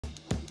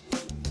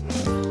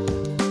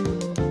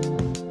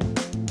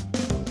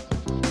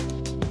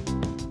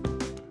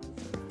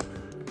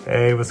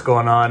Hey, what's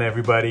going on,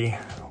 everybody?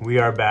 We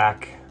are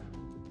back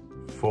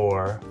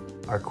for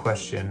our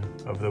question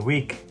of the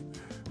week.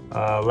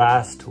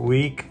 Last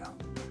week,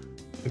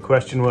 the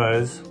question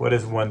was, what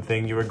is one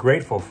thing you were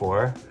grateful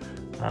for?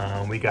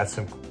 We got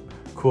some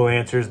cool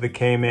answers that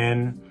came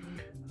in.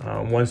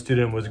 One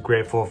student was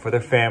grateful for their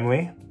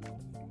family.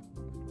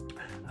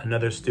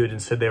 Another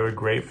student said they were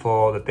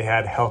grateful that they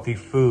had healthy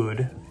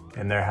food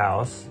in their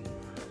house.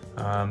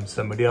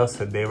 Somebody else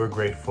said they were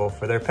grateful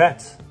for their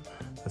pets.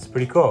 That's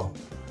pretty cool.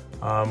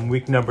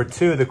 Week number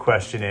 2, the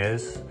question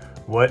is,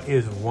 what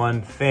is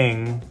one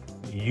thing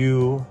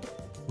you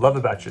love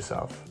about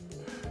yourself?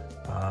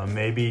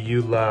 Maybe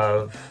you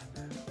love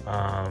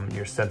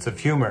your sense of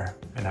humor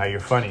and how you're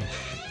funny.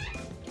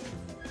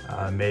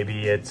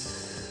 Maybe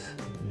it's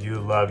you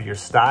love your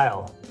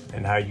style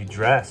and how you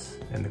dress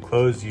and the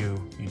clothes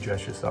you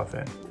dress yourself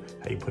in,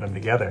 how you put them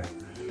together.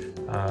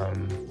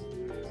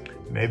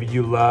 Maybe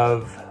you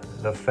love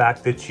the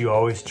fact that you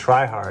always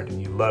try hard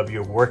and you love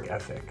your work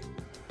ethic.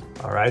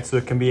 All right, so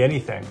it can be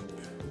anything.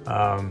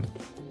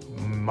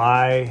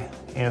 My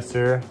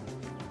answer,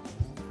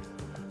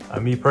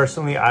 me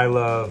personally, I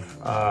love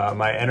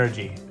my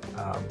energy.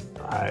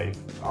 I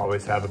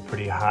always have a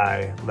pretty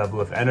high level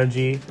of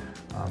energy.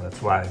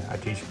 That's why I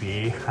teach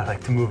PE. I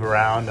like to move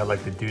around. I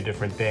like to do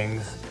different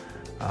things.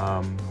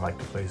 I like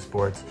to play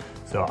sports.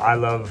 So I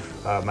love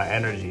my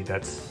energy.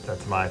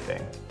 That's my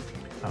thing.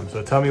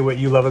 So tell me what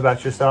you love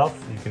about yourself.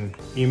 You can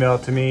email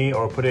it to me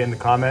or put it in the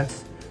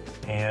comments.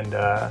 And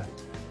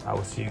I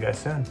will see you guys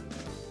soon.